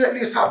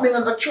unfortunately, it's happening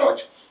in the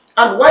church.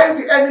 And why is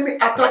the enemy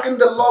attacking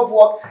the love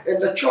work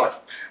in the church?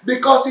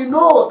 Because he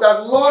knows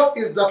that love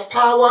is the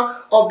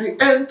power of the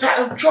end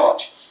time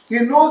church. He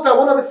knows that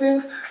one of the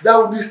things that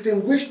will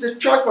distinguish the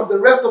church from the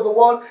rest of the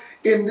world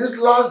in these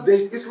last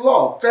days is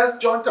love. 1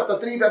 John chapter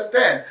 3, verse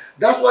 10.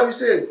 That's what he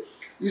says.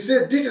 He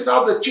says, this is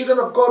how the children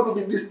of God will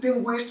be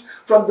distinguished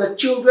from the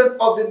children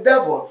of the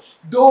devil.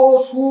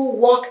 Those who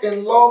walk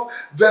in love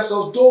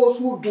versus those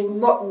who do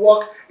not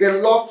walk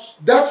in love.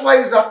 That's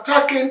why he's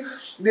attacking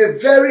the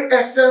very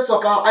essence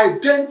of our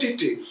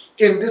identity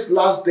in these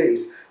last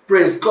days.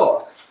 Praise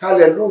God.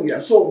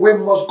 Hallelujah. So we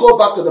must go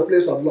back to the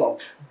place of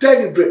love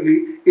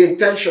deliberately,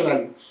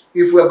 intentionally,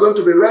 if we're going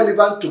to be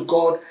relevant to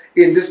God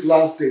in these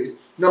last days.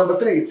 Number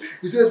 3,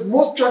 he says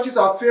most churches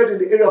have failed in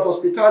the area of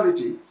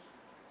hospitality,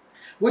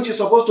 which is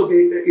supposed to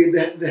be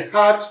the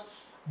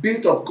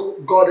heartbeat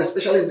of God,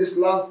 especially in these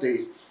last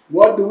days.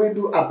 What do we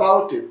do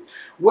about it?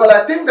 Well,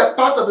 I think that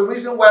part of the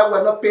reason why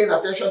we're not paying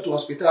attention to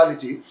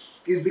hospitality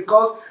is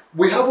because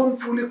we haven't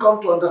fully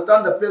come to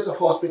understand the place of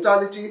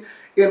hospitality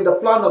in the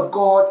plan of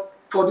God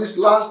for these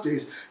last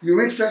days. You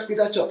read 1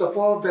 Peter chapter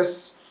 4,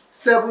 verse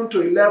 7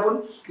 to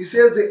 11, he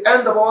says the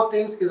end of all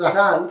things is at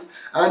hand,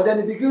 and then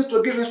he begins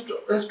to give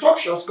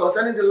instructions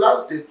concerning the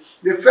last days.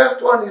 The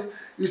first one is,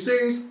 he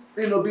says,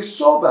 be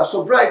sober,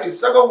 sobriety. The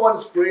second one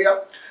is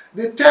prayer.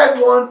 The third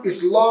one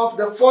is love.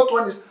 The fourth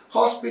one is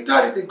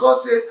hospitality. God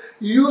says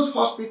use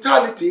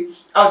hospitality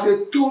as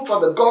a tool for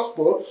the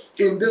gospel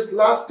in these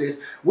last days.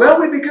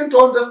 When we begin to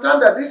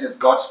understand that this is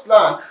God's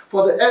plan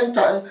for the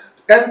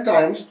end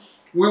times,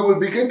 we will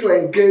begin to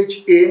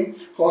engage in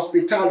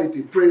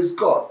hospitality. Praise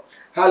God.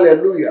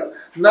 Hallelujah.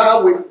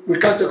 Now we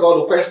can't take all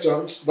the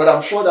questions, but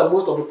I'm sure that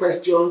most of the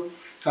questions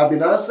have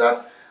been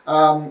answered.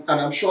 And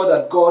I'm sure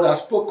that God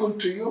has spoken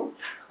to you.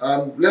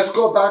 Let's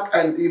go back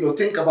and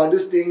think about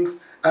these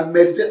things and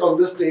meditate on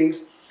these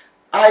things.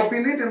 I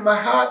believe in my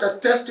heart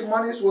that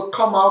testimonies will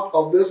come out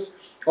of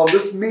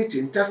this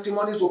meeting.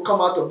 Testimonies will come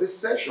out of this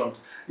session.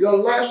 Your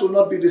lives will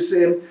not be the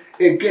same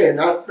again.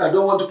 I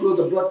don't want to close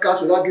the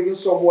broadcast without giving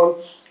someone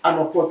an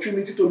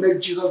opportunity to make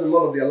Jesus the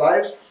Lord of their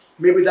lives.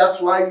 Maybe that's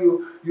why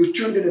you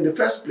tuned in the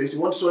first place.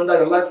 You want to surrender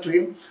your life to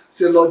him.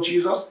 Say, Lord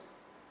Jesus,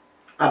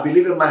 I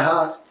believe in my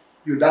heart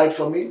you died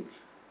for me.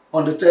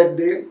 On the third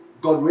day,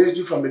 God raised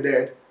you from the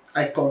dead.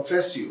 I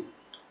confess you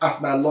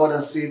as my Lord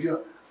and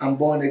Savior. I'm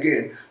born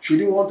again. Should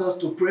you want us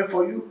to pray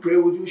for you, pray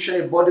with you,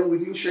 share a burden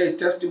with you, share a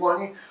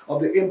testimony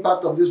of the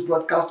impact of this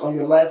broadcast on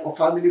your life or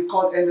family,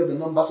 call any of the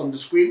numbers on the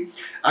screen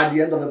at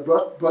the end of the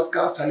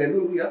broadcast.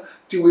 Hallelujah.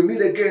 Till we meet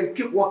again,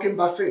 keep walking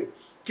by faith.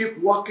 Keep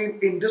walking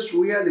in this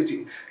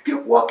reality.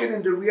 Keep walking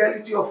in the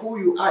reality of who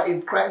you are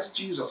in Christ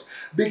Jesus.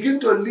 Begin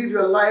to live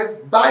your life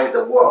by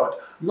the word,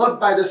 not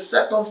by the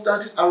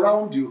circumstances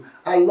around you.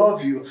 I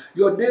love you.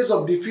 Your days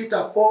of defeat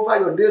are over.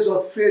 Your days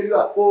of failure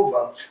are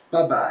over.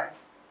 Bye-bye.